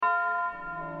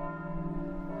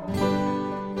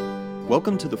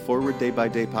Welcome to the Forward Day by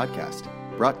Day podcast,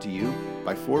 brought to you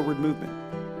by Forward Movement.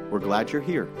 We're glad you're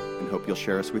here and hope you'll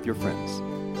share us with your friends.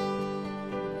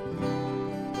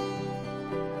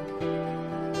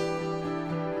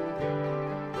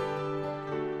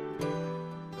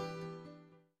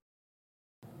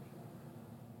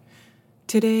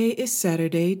 Today is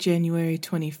Saturday, January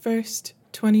 21st,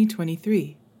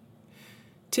 2023.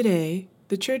 Today,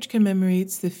 the Church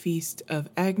commemorates the feast of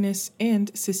Agnes and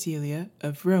Cecilia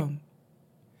of Rome.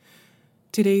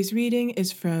 Today's reading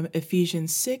is from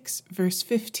Ephesians 6, verse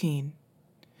 15.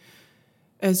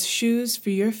 As shoes for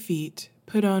your feet,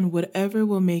 put on whatever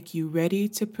will make you ready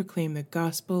to proclaim the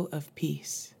gospel of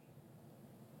peace.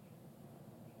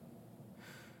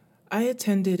 I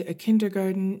attended a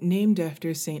kindergarten named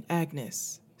after St.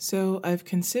 Agnes, so I've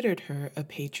considered her a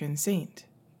patron saint.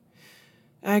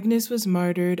 Agnes was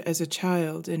martyred as a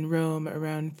child in Rome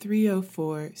around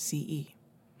 304 CE.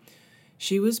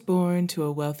 She was born to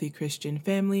a wealthy Christian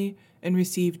family and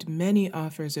received many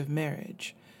offers of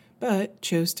marriage, but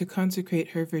chose to consecrate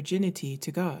her virginity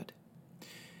to God.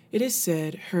 It is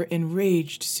said her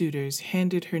enraged suitors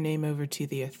handed her name over to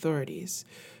the authorities,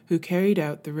 who carried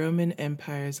out the Roman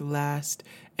Empire's last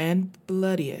and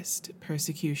bloodiest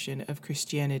persecution of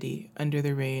Christianity under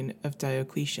the reign of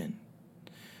Diocletian.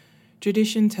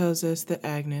 Tradition tells us that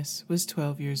Agnes was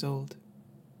 12 years old.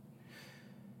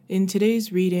 In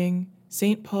today's reading,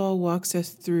 St. Paul walks us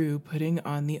through putting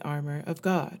on the armor of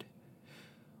God.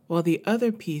 While the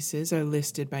other pieces are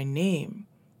listed by name,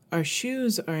 our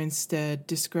shoes are instead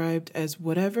described as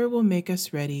whatever will make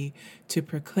us ready to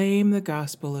proclaim the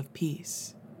gospel of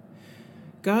peace.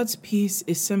 God's peace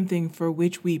is something for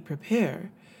which we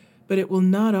prepare, but it will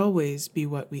not always be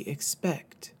what we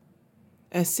expect.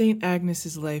 As St.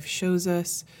 Agnes's life shows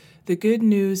us, the good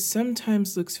news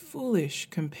sometimes looks foolish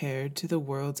compared to the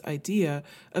world's idea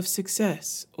of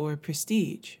success or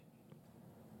prestige.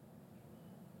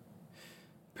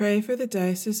 Pray for the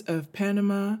Diocese of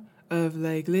Panama of La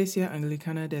Iglesia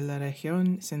Anglicana de la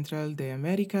Región Central de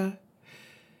América.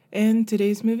 And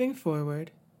today's moving forward,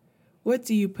 what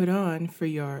do you put on for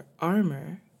your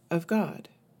armor of God?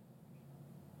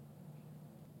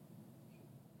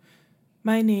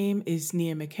 My name is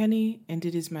Nia McKenney, and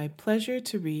it is my pleasure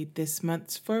to read this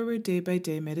month's Forward Day by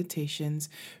Day Meditations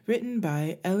written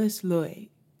by Ellis Loy.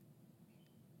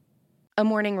 A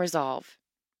morning resolve.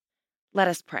 Let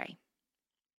us pray.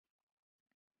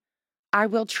 I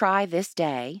will try this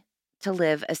day to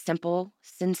live a simple,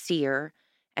 sincere,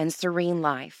 and serene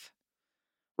life,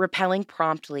 repelling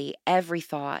promptly every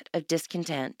thought of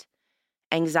discontent,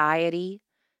 anxiety,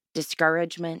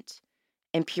 discouragement,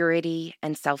 impurity,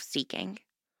 and self-seeking,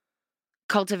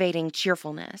 cultivating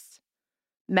cheerfulness,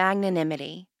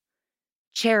 magnanimity,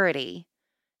 charity,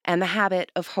 and the habit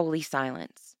of holy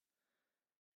silence,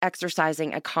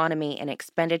 exercising economy in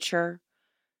expenditure,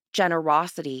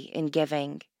 generosity in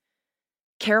giving,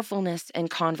 carefulness in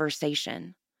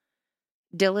conversation,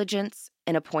 diligence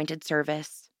in appointed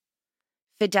service,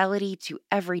 fidelity to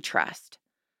every trust,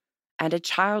 and a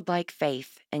childlike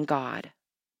faith in God.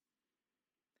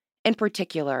 In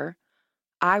particular,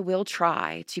 I will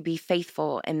try to be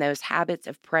faithful in those habits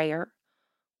of prayer,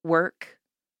 work,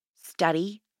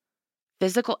 study,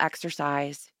 physical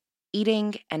exercise,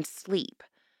 eating, and sleep,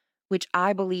 which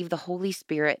I believe the Holy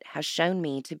Spirit has shown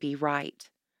me to be right.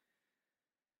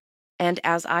 And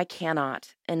as I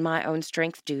cannot in my own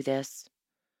strength do this,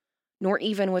 nor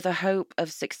even with a hope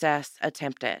of success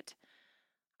attempt it,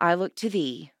 I look to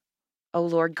Thee, O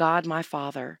Lord God my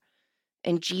Father,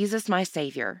 and Jesus my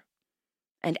Savior,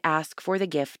 and ask for the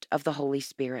gift of the Holy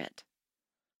Spirit.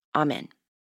 Amen.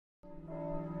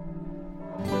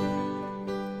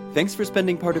 Thanks for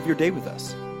spending part of your day with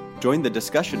us. Join the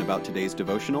discussion about today's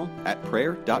devotional at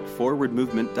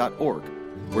prayer.forwardmovement.org,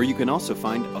 where you can also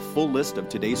find a full list of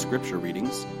today's scripture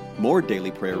readings, more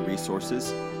daily prayer resources,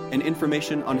 and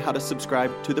information on how to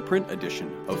subscribe to the print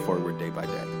edition of Forward Day by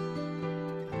Day.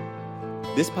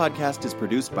 This podcast is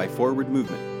produced by Forward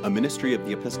Movement, a ministry of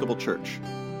the Episcopal Church.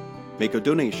 Make a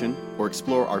donation or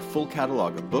explore our full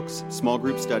catalog of books, small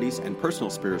group studies, and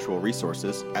personal spiritual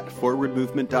resources at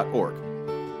forwardmovement.org.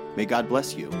 May God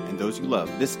bless you and those you love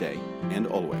this day and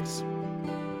always.